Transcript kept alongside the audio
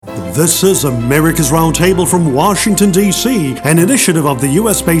This is America's Roundtable from Washington, D.C., an initiative of the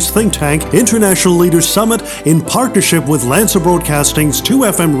U.S.-based think tank International Leaders Summit in partnership with Lancer Broadcasting's 2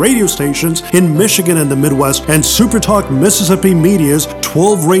 FM radio stations in Michigan and the Midwest and SuperTalk Mississippi Media's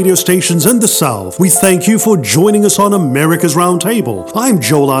 12 radio stations in the South. We thank you for joining us on America's Roundtable. I'm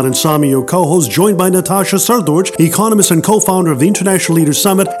Joel Adensami, your co-host, joined by Natasha Srdoc, economist and co-founder of the International Leaders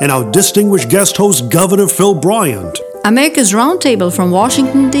Summit, and our distinguished guest host, Governor Phil Bryant. America's Roundtable from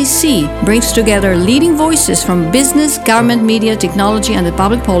Washington, D.C. brings together leading voices from business, government, media, technology, and the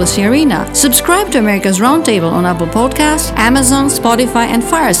public policy arena. Subscribe to America's Roundtable on Apple Podcasts, Amazon, Spotify, and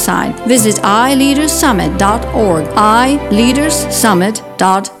Fireside. Visit iLeadersSummit.org.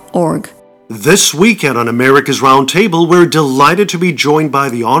 iLeadersSummit.org. This weekend on America's Roundtable, we're delighted to be joined by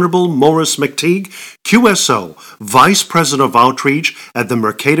the Honorable Maurice McTigue, QSO, Vice President of Outreach at the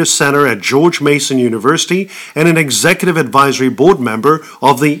Mercator Center at George Mason University and an Executive Advisory Board member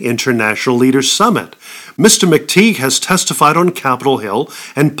of the International Leaders Summit. Mr. McTigue has testified on Capitol Hill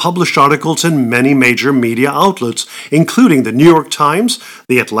and published articles in many major media outlets, including the New York Times,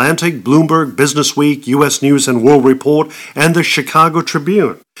 The Atlantic, Bloomberg, Business Week, U.S. News and World Report, and the Chicago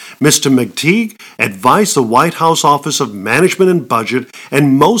Tribune. Mr. McTigue advised the White House Office of Management and Budget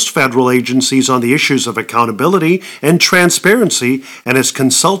and most federal agencies on the issues of accountability and transparency and has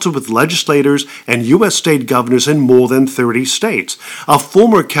consulted with legislators and U.S. state governors in more than 30 states. A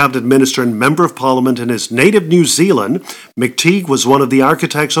former cabinet minister and member of parliament in his native New Zealand, McTigue was one of the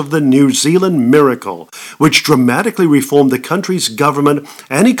architects of the New Zealand Miracle, which dramatically reformed the country's government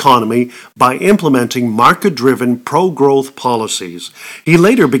and economy by implementing market-driven pro-growth policies. He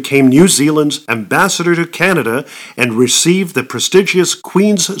later became New Zealand's ambassador to Canada and received the prestigious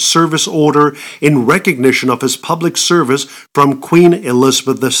Queen's Service Order in recognition of his public service from Queen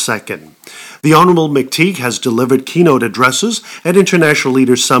Elizabeth II. The Honorable McTigue has delivered keynote addresses at International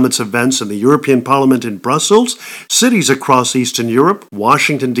Leaders Summits events in the European Parliament in Brussels, cities across Eastern Europe,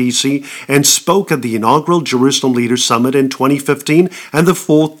 Washington, D.C., and spoke at the inaugural Jerusalem Leaders Summit in 2015 and the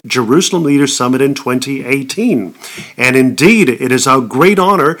 4th Jerusalem Leaders Summit in 2018. And indeed, it is our great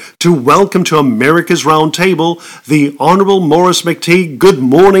honor to welcome to America's Roundtable the Honorable Maurice McTigue. Good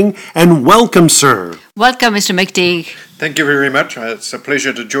morning and welcome, sir. Welcome, Mr. McTigue. Thank you very much. It's a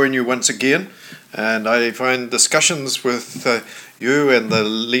pleasure to join you once again. And I find discussions with you and the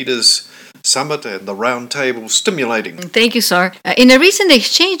Leaders Summit and the Roundtable stimulating. Thank you, sir. In a recent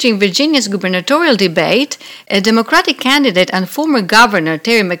exchange in Virginia's gubernatorial debate, a Democratic candidate and former governor,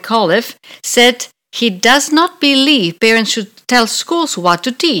 Terry McAuliffe, said he does not believe parents should tell schools what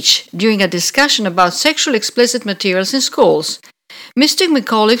to teach during a discussion about sexually explicit materials in schools. Mr.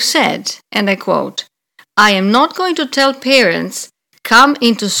 McAuliffe said, and I quote, "I am not going to tell parents come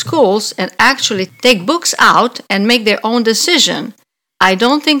into schools and actually take books out and make their own decision. I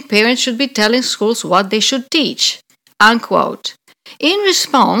don't think parents should be telling schools what they should teach." Unquote. In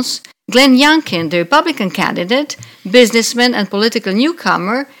response, Glenn Youngkin, the Republican candidate, businessman and political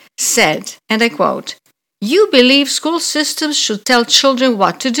newcomer, said, and I quote, "You believe school systems should tell children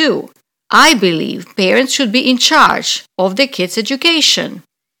what to do. I believe parents should be in charge of their kids' education."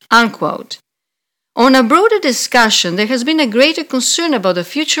 Unquote. On a broader discussion, there has been a greater concern about the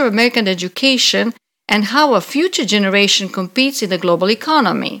future of American education and how a future generation competes in the global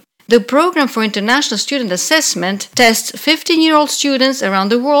economy. The Program for International Student Assessment tests 15-year-old students around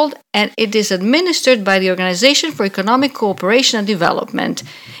the world, and it is administered by the Organization for Economic Cooperation and Development.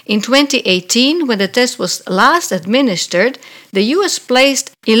 In 2018, when the test was last administered, the U.S.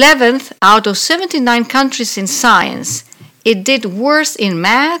 placed 11th out of 79 countries in science. It did worse in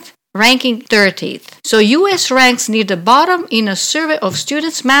math, ranking 30th. So U.S. ranks near the bottom in a survey of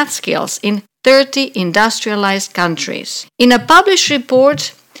students' math skills in 30 industrialized countries. In a published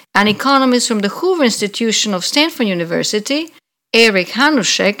report, an economist from the Hoover Institution of Stanford University, Eric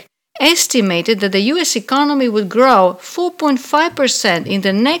Hanushek, estimated that the U.S. economy would grow 4.5% in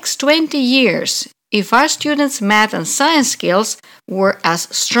the next 20 years if our students' math and science skills were as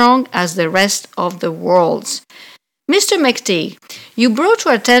strong as the rest of the world's. Mr. McTigue, you brought to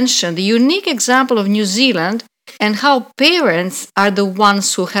our attention the unique example of New Zealand and how parents are the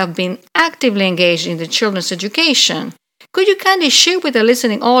ones who have been actively engaged in the children's education. Could you kindly share with the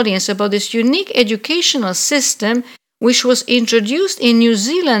listening audience about this unique educational system which was introduced in New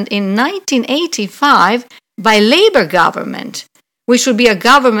Zealand in 1985 by Labour government, which would be a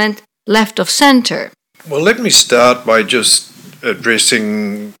government left of centre? Well, let me start by just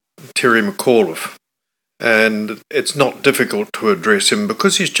addressing Terry McAuliffe. And it's not difficult to address him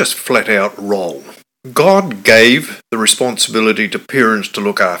because he's just flat out wrong. God gave the responsibility to parents to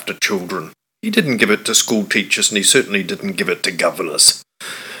look after children. He didn't give it to school teachers, and he certainly didn't give it to governors.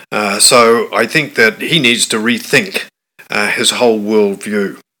 So I think that he needs to rethink his whole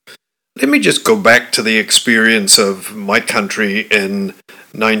worldview. Let me just go back to the experience of my country in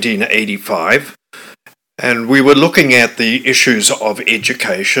 1985. And we were looking at the issues of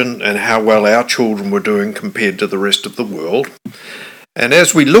education and how well our children were doing compared to the rest of the world. And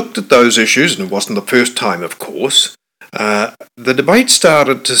as we looked at those issues, and it wasn't the first time, of course, the debate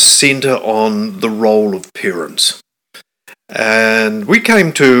started to centre on the role of parents. And we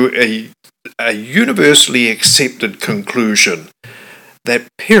came to a universally accepted conclusion that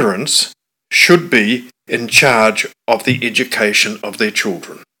parents should be in charge of the education of their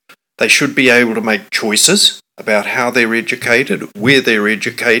children. They should be able to make choices about how they're educated, where they're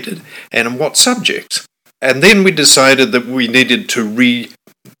educated, and in what subjects. And then we decided that we needed to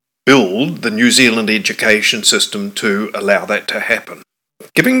rebuild the New Zealand education system to allow that to happen.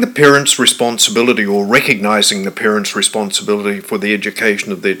 Giving the parents responsibility, or recognising the parents' responsibility for the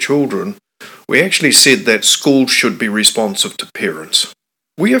education of their children, we actually said that schools should be responsive to parents.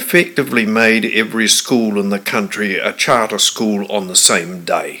 We effectively made every school in the country a charter school on the same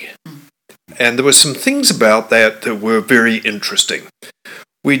day. And there were some things about that that were very interesting.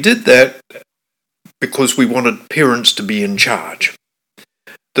 We did that because we wanted parents to be in charge.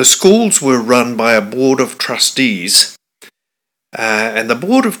 The schools were run by a board of trustees, and the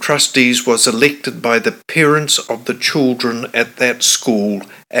board of trustees was elected by the parents of the children at that school,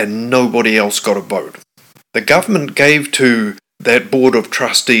 and nobody else got a vote. The government gave to that board of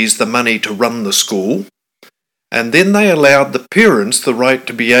trustees the money to run the school, and then they allowed the parents the right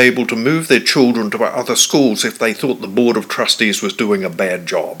to be able to move their children to other schools if they thought the board of trustees was doing a bad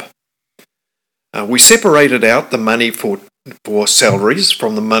job. We separated out the money for salaries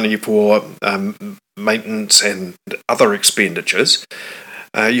from the money for maintenance and other expenditures.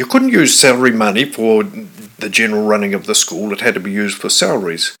 You couldn't use salary money for the general running of the school. It had to be used for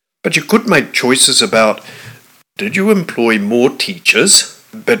salaries. But you could make choices about, did you employ more teachers,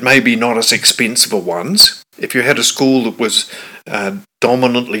 but maybe not as expensive ones? If you had a school that was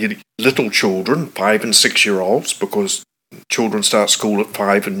dominantly little children, 5 and 6 year olds, because children start school at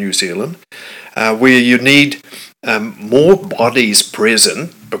 5 in New Zealand, where you need more bodies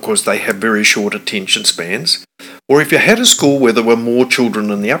present because they have very short attention spans. Or if you had a school where there were more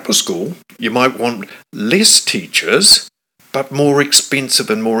children in the upper school, you might want less teachers, but more expensive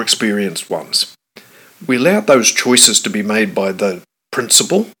and more experienced ones. We allowed those choices to be made by the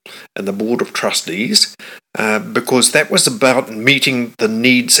principal and the board of trustees because that was about meeting the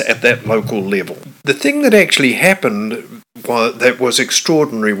needs at that local level. The thing that actually happened that was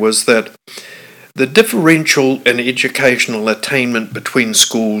extraordinary was that the differential in educational attainment between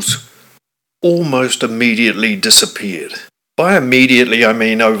schools almost immediately disappeared. By immediately, I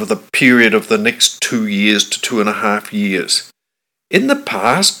mean over the period of the next 2 years to 2.5 years. In the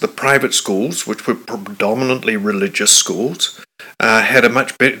past, the private schools, which were predominantly religious schools, had a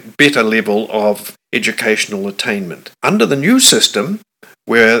much better level of educational attainment. Under the new system,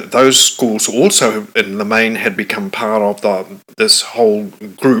 where those schools also in the main had become part of this whole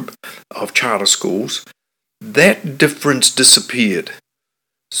group of charter schools, that difference disappeared.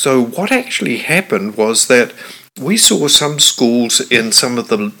 So what actually happened was that we saw some schools in some of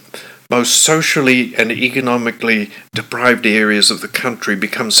the most socially and economically deprived areas of the country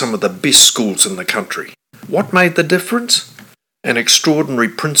become some of the best schools in the country. What made the difference? An extraordinary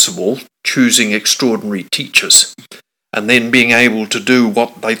principal choosing extraordinary teachers, and then being able to do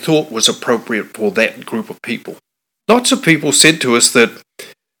what they thought was appropriate for that group of people. Lots of people said to us that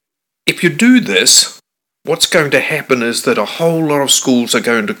if you do this, what's going to happen is that a whole lot of schools are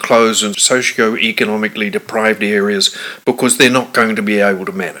going to close in socio-economically deprived areas because they're not going to be able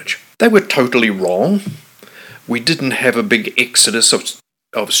to manage. They were totally wrong. We didn't have a big exodus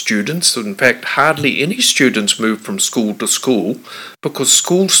of students. In fact, hardly any students moved from school to school because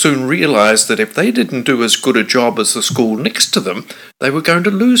schools soon realised that if they didn't do as good a job as the school next to them, they were going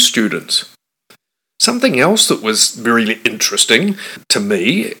to lose students. Something else that was very interesting to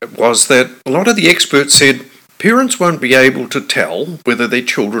me was that a lot of the experts said parents won't be able to tell whether their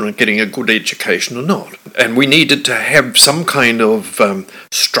children are getting a good education or not. And we needed to have some kind of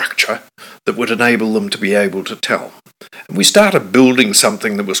structure that would enable them to be able to tell. And we started building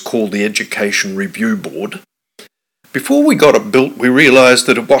something that was called the Education Review Board. Before we got it built, we realised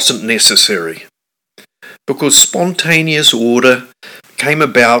that it wasn't necessary because spontaneous order came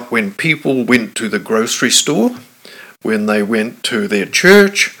about when people went to the grocery store, when they went to their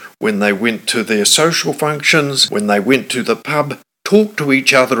church, when they went to their social functions, when they went to the pub, talked to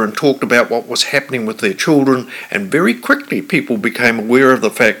each other and talked about what was happening with their children, and very quickly people became aware of the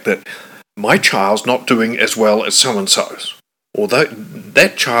fact that my child's not doing as well as so-and-so's. or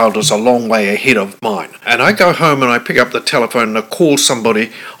that child is a long way ahead of mine. And I go home and I pick up the telephone and I call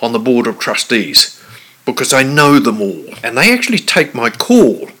somebody on the board of trustees because I know them all. And they actually take my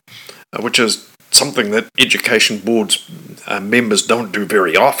call, which is something that education boards members don't do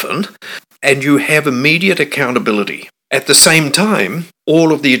very often, and you have immediate accountability. At the same time,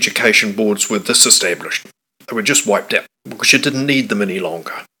 all of the education boards were disestablished. They were just wiped out because you didn't need them any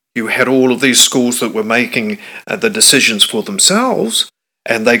longer. You had all of these schools that were making the decisions for themselves,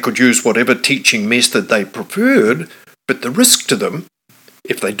 and they could use whatever teaching method they preferred, but the risk to them,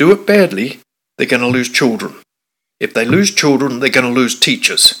 if they do it badly, they're going to lose children. If they lose children, they're going to lose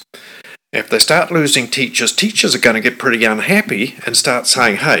teachers. If they start losing teachers, teachers are going to get pretty unhappy and start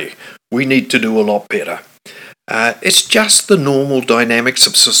saying, hey, we need to do a lot better. It's just the normal dynamics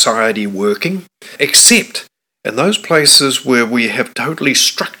of society working, except in those places where we have totally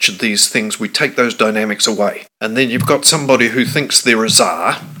structured these things, we take those dynamics away. And then you've got somebody who thinks they're a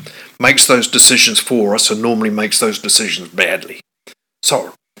czar, makes those decisions for us, and normally makes those decisions badly.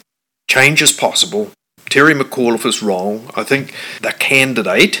 So, change is possible. Terry McAuliffe is wrong. I think the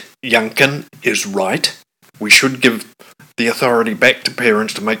candidate, Youngkin, is right. We should give the authority back to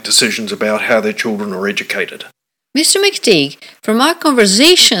parents to make decisions about how their children are educated. Mr. McTeague, from our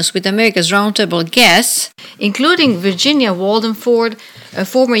conversations with America's Roundtable guests, including Virginia Waldenford,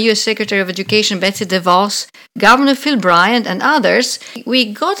 former U.S. Secretary of Education Betsy DeVos, Governor Phil Bryant, and others,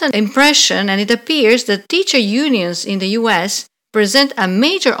 we got an impression, and it appears that teacher unions in the U.S. present a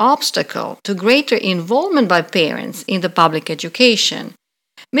major obstacle to greater involvement by parents in the public education.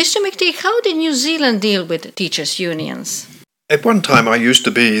 Mr. McTeague, how did New Zealand deal with teachers' unions? At one time, I used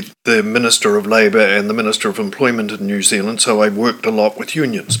to be the Minister of Labour and the Minister of Employment in New Zealand, so I worked a lot with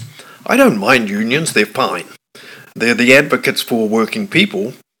unions. I don't mind unions, they're fine. They're the advocates for working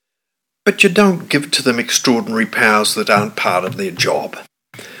people, but you don't give to them extraordinary powers that aren't part of their job.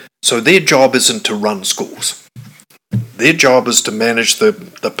 So their job isn't to run schools. Their job is to manage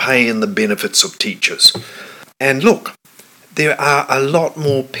the pay and the benefits of teachers. And look, there are a lot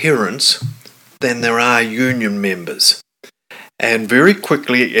more parents than there are union members. And very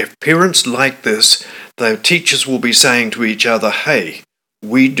quickly, if parents like this, the teachers will be saying to each other, hey,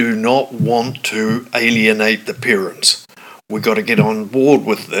 we do not want to alienate the parents. We've got to get on board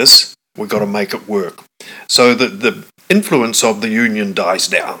with this. We've got to make it work. So that the influence of the union dies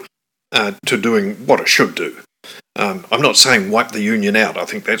down to doing what it should do. I'm not saying wipe the union out. I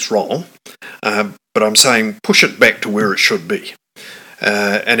think that's wrong. But I'm saying push it back to where it should be.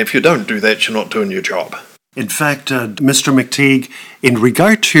 And if you don't do that, you're not doing your job. In fact, Mr. McTeague, in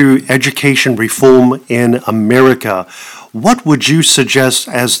regard to education reform in America, what would you suggest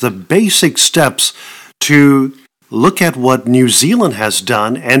as the basic steps to look at what New Zealand has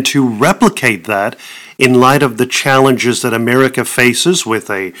done and to replicate that in light of the challenges that America faces with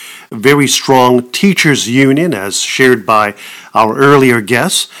a very strong teachers union, as shared by our earlier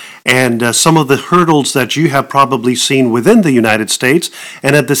guests, and some of the hurdles that you have probably seen within the United States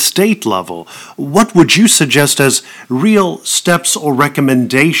and at the state level? What would you suggest as real steps or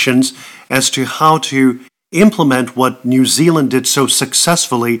recommendations as to how to implement what New Zealand did so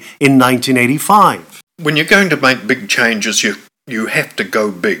successfully in 1985? When you're going to make big changes, you have to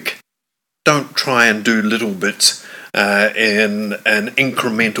go big. Don't try and do little bits in an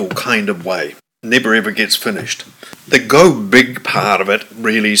incremental kind of way. Never ever gets finished. The go big part of it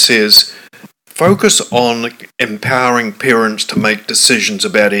really says focus on empowering parents to make decisions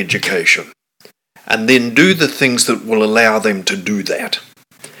about education, and then do the things that will allow them to do that,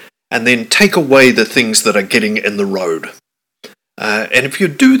 and then take away the things that are getting in the road. And if you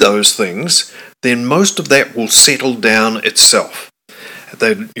do those things, then most of that will settle down itself.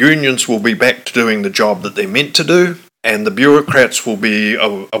 The unions will be back to doing the job that they're meant to do, and the bureaucrats will be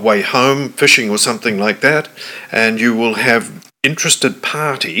away home, fishing or something like that, and you will have interested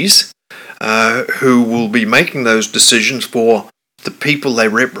parties who will be making those decisions for the people they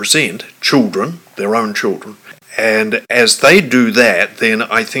represent, children, their own children. And as they do that, then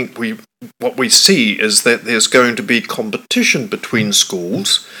I think what we see is that there's going to be competition between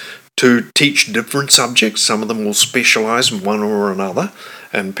schools to teach different subjects. Some of them will specialise in one or another,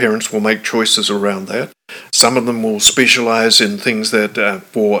 and parents will make choices around that. Some of them will specialise in things that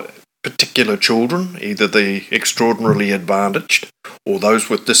for particular children, either the extraordinarily advantaged or those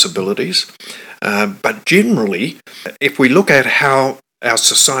with disabilities. But generally, if we look at how our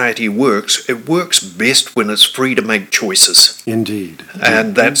society works, it works best when it's free to make choices. Indeed.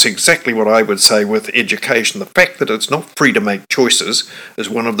 And that's exactly what I would say with education. The fact that it's not free to make choices is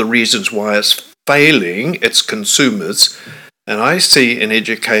one of the reasons why it's failing its consumers And I see in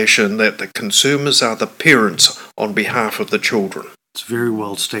education that the consumers are the parents on behalf of the children. It's very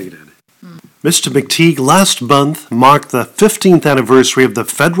well stated. Mr. McTeague, last month marked the 15th anniversary of the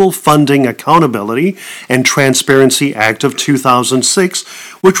Federal Funding Accountability and Transparency Act of 2006,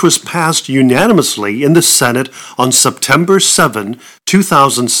 which was passed unanimously in the Senate on September 7,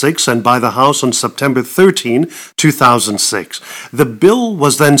 2006, and by the House on September 13, 2006. The bill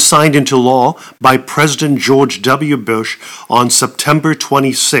was then signed into law by President George W. Bush on September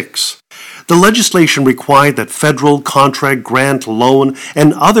 26. The legislation required that federal contract, grant, loan,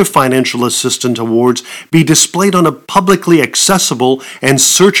 and other financial assistance awards be displayed on a publicly accessible and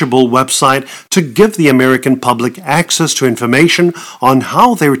searchable website to give the American public access to information on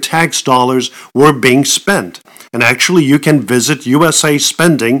how their tax dollars were being spent. And actually, you can visit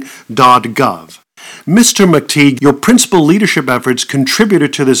usaspending.gov. Mr. McTeague, your principal leadership efforts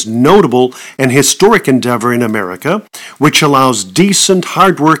contributed to this notable and historic endeavor in America, which allows decent,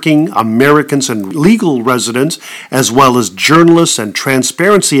 hardworking Americans and legal residents, as well as journalists and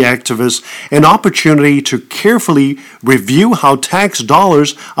transparency activists, an opportunity to carefully review how tax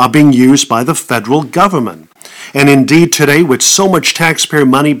dollars are being used by the federal government. And indeed, today, with so much taxpayer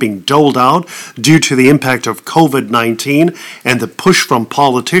money being doled out due to the impact of COVID-19 and the push from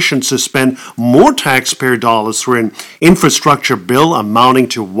politicians to spend more taxpayer dollars through an infrastructure bill amounting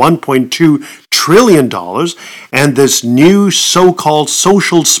to $1.2 trillion, and this new so-called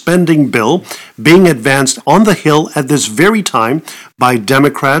social spending bill being advanced on the Hill at this very time by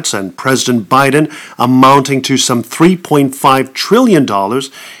Democrats and President Biden, amounting to some $3.5 trillion.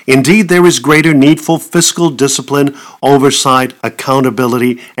 Indeed, there is greater need for fiscal discipline, oversight,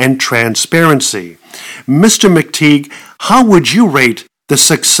 accountability, and transparency. Mr. McTeague, how would you rate the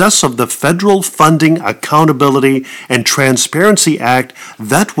success of the Federal Funding Accountability and Transparency Act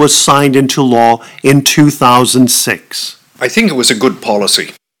that was signed into law in 2006? I think it was a good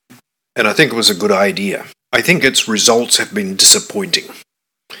policy, and I think it was a good idea. I think its results have been disappointing,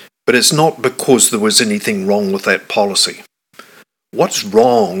 but it's not because there was anything wrong with that policy. What's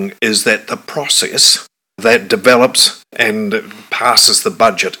wrong is that the process that develops and passes the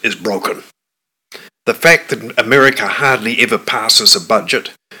budget is broken. The fact that America hardly ever passes a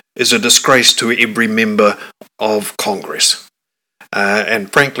budget is a disgrace to every member of Congress.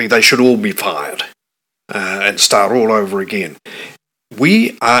 And frankly, they should all be fired and start all over again.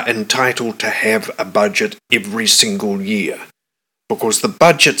 We are entitled to have a budget every single year because the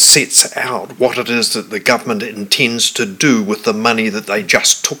budget sets out what it is that the government intends to do with the money that they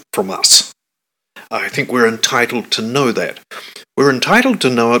just took from us. I think we're entitled to know that. We're entitled to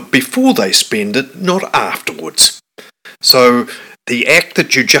know it before they spend it, not afterwards. So the act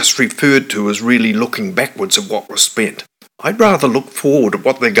that you just referred to is really looking backwards at what was spent. I'd rather look forward at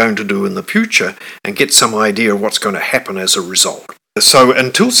what they're going to do in the future and get some idea of what's going to happen as a result. So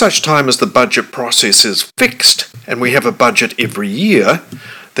until such time as the budget process is fixed and we have a budget every year,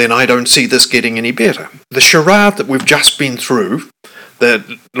 then I don't see this getting any better. The charade that we've just been through that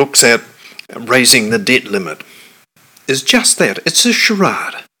looks at raising the debt limit is just that. It's a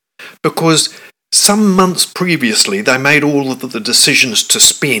charade. Because some months previously they made all of the decisions to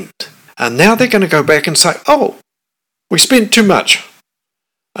spend. And now they're going to go back and say, oh, we spent too much.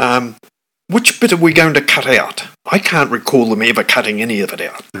 Which bit are we going to cut out? I can't recall them ever cutting any of it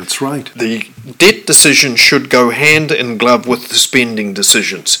out. That's right. The debt decision should go hand in glove with the spending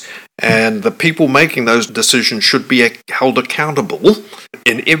decisions. And the people making those decisions should be held accountable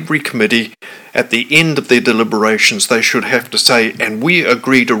in every committee. At the end of their deliberations, they should have to say, and we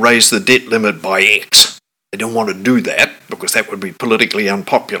agree to raise the debt limit by X. They don't want to do that because that would be politically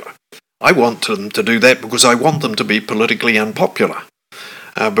unpopular. I want them to do that because I want them to be politically unpopular.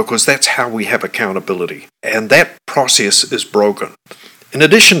 Because that's how we have accountability. And that process is broken. In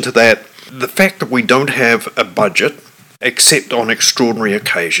addition to that, the fact that we don't have a budget, except on extraordinary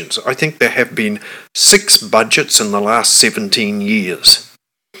occasions. I think there have been 6 budgets in the last 17 years.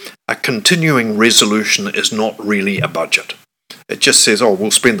 A continuing resolution is not really a budget. It just says, oh,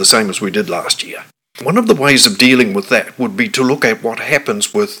 we'll spend the same as we did last year. One of the ways of dealing with that would be to look at what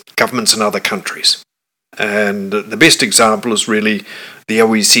happens with governments in other countries. And the best example is really the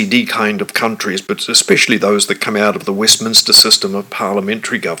OECD kind of countries, but especially those that come out of the Westminster system of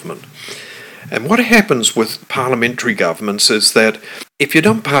parliamentary government. And what happens with parliamentary governments is that if you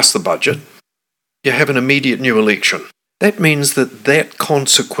don't pass the budget, you have an immediate new election. That means that that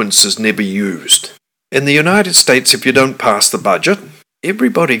consequence is never used. In the United States, if you don't pass the budget,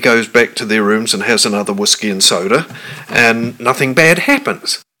 everybody goes back to their rooms and has another whiskey and soda, and nothing bad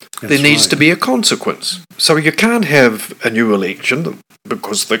happens. There needs to be a consequence. So you can't have a new election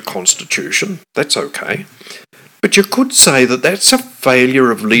because of the Constitution. That's okay. But you could say that that's a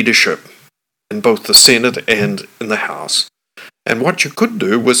failure of leadership in both the Senate and in the House. And what you could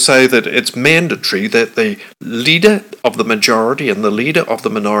do was say that it's mandatory that the leader of the majority and the leader of the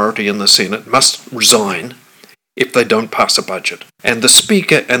minority in the Senate must resign if they don't pass a budget. And the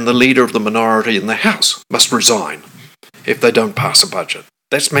Speaker and the leader of the minority in the House must resign if they don't pass a budget.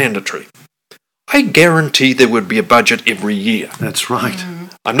 That's mandatory. I guarantee there would be a budget every year. That's right.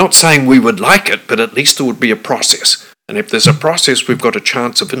 I'm not saying we would like it, but at least there would be a process. And if there's a process, we've got a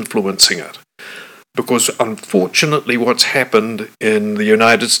chance of influencing it. Because unfortunately what's happened in the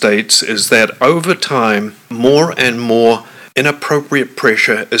United States is that over time, more and more inappropriate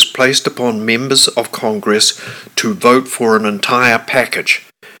pressure is placed upon members of Congress to vote for an entire package.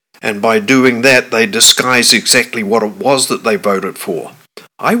 And by doing that, they disguise exactly what it was that they voted for.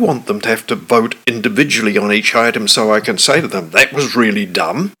 I want them to have to vote individually on each item so I can say to them, that was really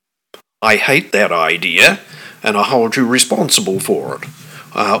dumb. I hate that idea, and I hold you responsible for it.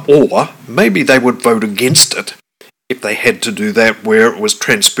 Or maybe they would vote against it if they had to do that where it was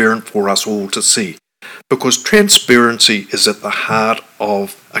transparent for us all to see. Because transparency is at the heart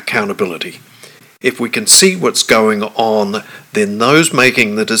of accountability. If we can see what's going on, then those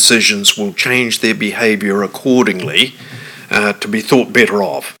making the decisions will change their behaviour accordingly to be thought better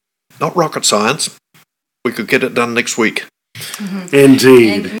of. Not rocket science. We could get it done next week.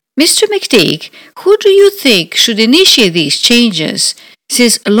 Indeed. Mr. McTeague, who do you think should initiate these changes?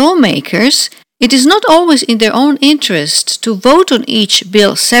 Since lawmakers, it is not always in their own interest to vote on each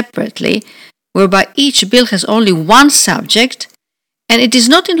bill separately, whereby each bill has only one subject, and it is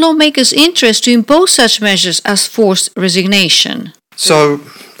not in lawmakers' interest to impose such measures as forced resignation. So,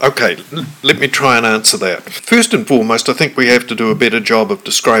 okay, let me try and answer that. First and foremost, I think we have to do a better job of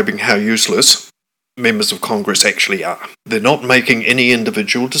describing how useless members of Congress actually are. They're not making any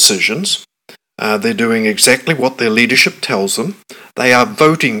individual decisions. They're doing exactly what their leadership tells them. They are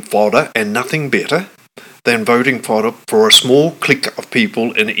voting fodder and nothing better than voting fodder for a small clique of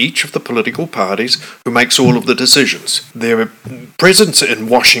people in each of the political parties who makes all of the decisions. Their presence in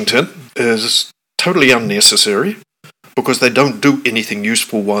Washington is totally unnecessary because they don't do anything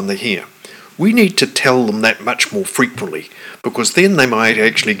useful while they're here. We need to tell them that much more frequently because then they might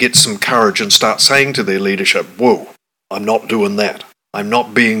actually get some courage and start saying to their leadership, whoa, I'm not doing that. I'm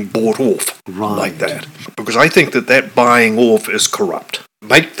not being bought off like that. Because I think that buying off is corrupt.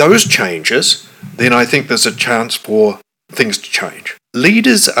 Make those changes, then I think there's a chance for things to change.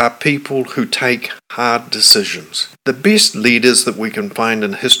 Leaders are people who take hard decisions. The best leaders that we can find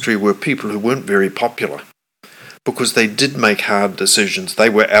in history were people who weren't very popular because they did make hard decisions. They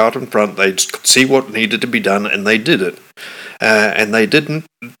were out in front, they could see what needed to be done, and they did it. And they didn't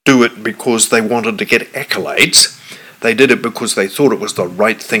do it because they wanted to get accolades. They did it because they thought it was the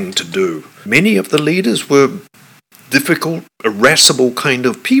right thing to do. Many of the leaders were difficult, irascible kind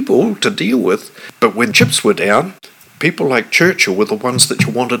of people to deal with, but when chips were down, people like Churchill were the ones that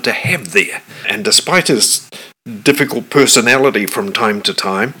you wanted to have there. And despite his difficult personality from time to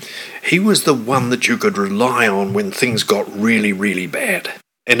time, he was the one that you could rely on when things got really, really bad.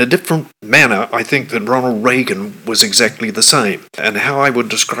 In a different manner, I think that Ronald Reagan was exactly the same. And how I would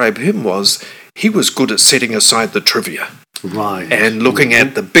describe him was, he was good at setting aside the trivia. Right. And looking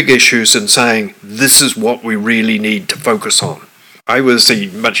at the big issues and saying, this is what we really need to focus on. I was a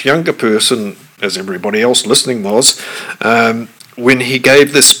much younger person, as everybody else listening was, when he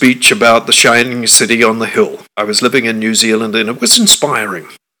gave the speech about the shining city on the hill. I was living in New Zealand and it was inspiring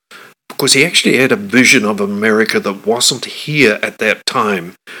because he actually had a vision of America that wasn't here at that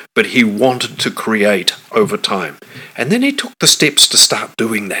time, but he wanted to create over time. And then he took the steps to start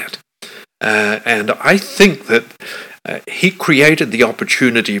doing that. And I think that he created the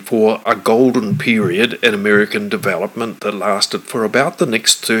opportunity for a golden period in American development that lasted for about the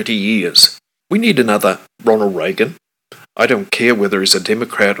next 30 years. We need another Ronald Reagan. I don't care whether he's a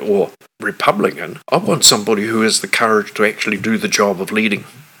Democrat or Republican. I want somebody who has the courage to actually do the job of leading.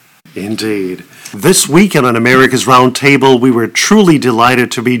 Indeed. This weekend on America's Roundtable, we were truly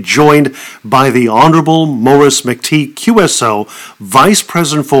delighted to be joined by the Honorable Maurice McTeague, QSO, Vice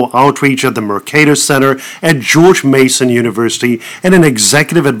President for Outreach at the Mercator Center at George Mason University and an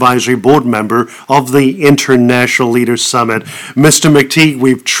Executive Advisory Board member of the International Leaders Summit. Mr. McTeague,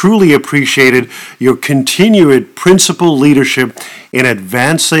 we've truly appreciated your continued principled leadership in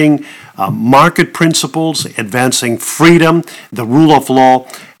advancing market principles, advancing freedom, the rule of law,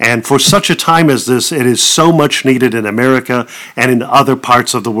 and for such a time as this, it is so much needed in America and in other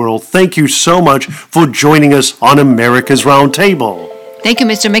parts of the world. Thank you so much for joining us on America's Roundtable. Thank you,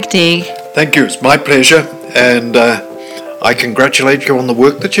 Mr. McTeague. Thank you. It's my pleasure, and I congratulate you on the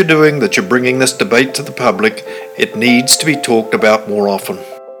work that you're doing, that you're bringing this debate to the public. It needs to be talked about more often.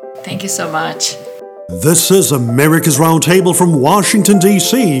 Thank you so much. This is America's Roundtable from Washington,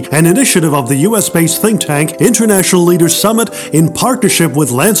 D.C., an initiative of the U.S.-based think tank International Leaders Summit in partnership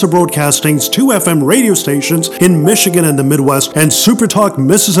with Lancer Broadcasting's 2FM radio stations in Michigan and the Midwest and SuperTalk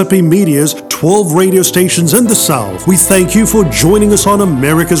Mississippi Media's 12 radio stations in the South. We thank you for joining us on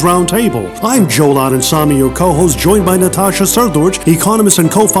America's Roundtable. I'm Joel Adensami, your co-host, joined by Natasha Srdoc, economist and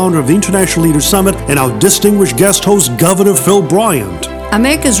co-founder of the International Leaders Summit, and our distinguished guest host, Governor Phil Bryant.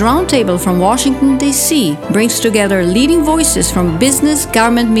 America's Roundtable from Washington, D.C. brings together leading voices from business,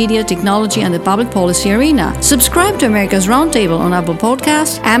 government, media, technology, and the public policy arena. Subscribe to America's Roundtable on Apple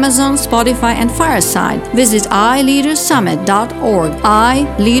Podcasts, Amazon, Spotify, and Fireside. Visit iLeadersSummit.org,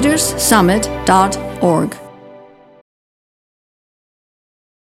 iLeadersSummit.org.